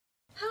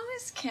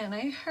is Ken?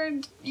 I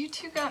heard you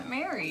two got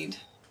married.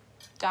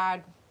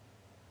 Died.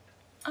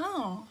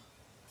 Oh.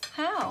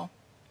 How?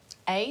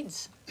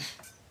 AIDS.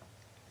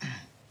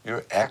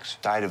 Your ex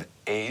died of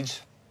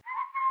AIDS?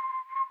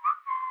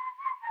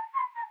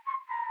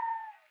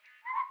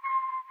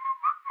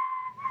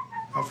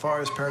 How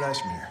far is Paradise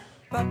from here?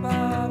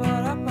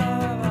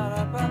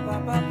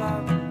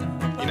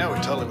 You know, we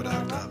totally would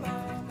have hooked up.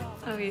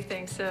 Oh, you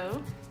think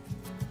so?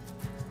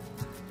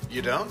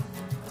 You don't?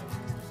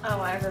 Oh,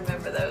 I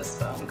remember those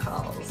phone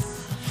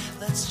calls.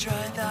 Let's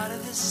drive out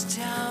of this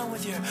town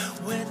with your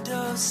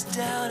windows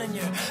down and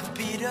your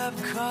beat-up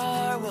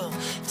car. We'll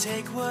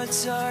take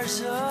what's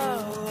ours.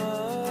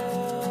 Oh,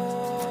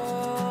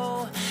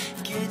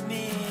 get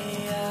me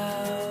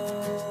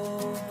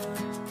out.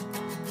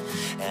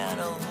 And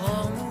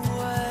along the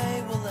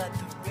way, we'll let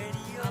the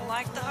radio. I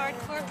like the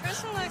hardcore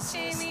prison look,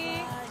 Jamie.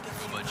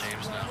 What about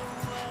James now?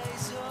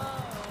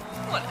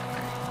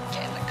 Whatever.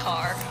 Get in the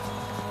car.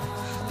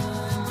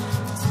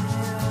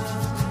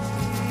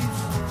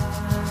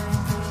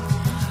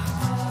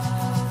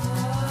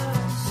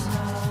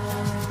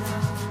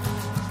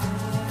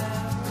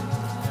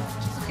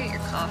 Look at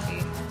your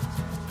coffee.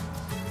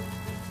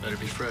 Better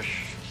be fresh.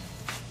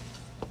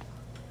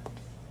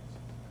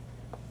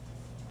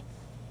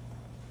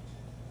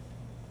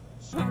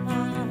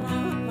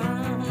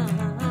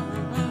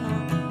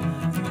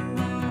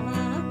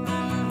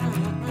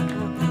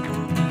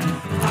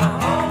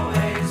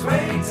 Always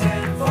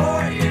waiting for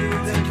you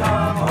to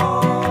come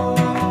home.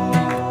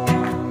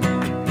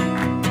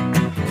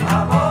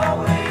 I'm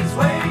always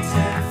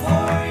waiting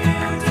for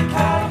you to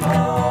come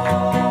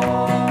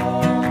home.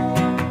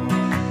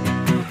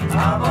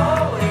 I'm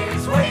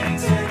always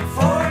waiting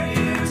for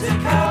you to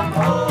come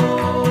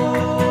home.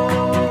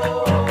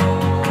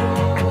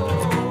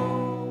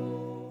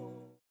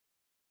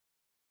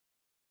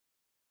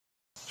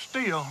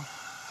 Still,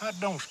 that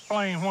don't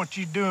explain what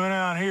you doing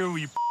out here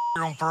with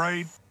your on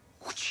parade.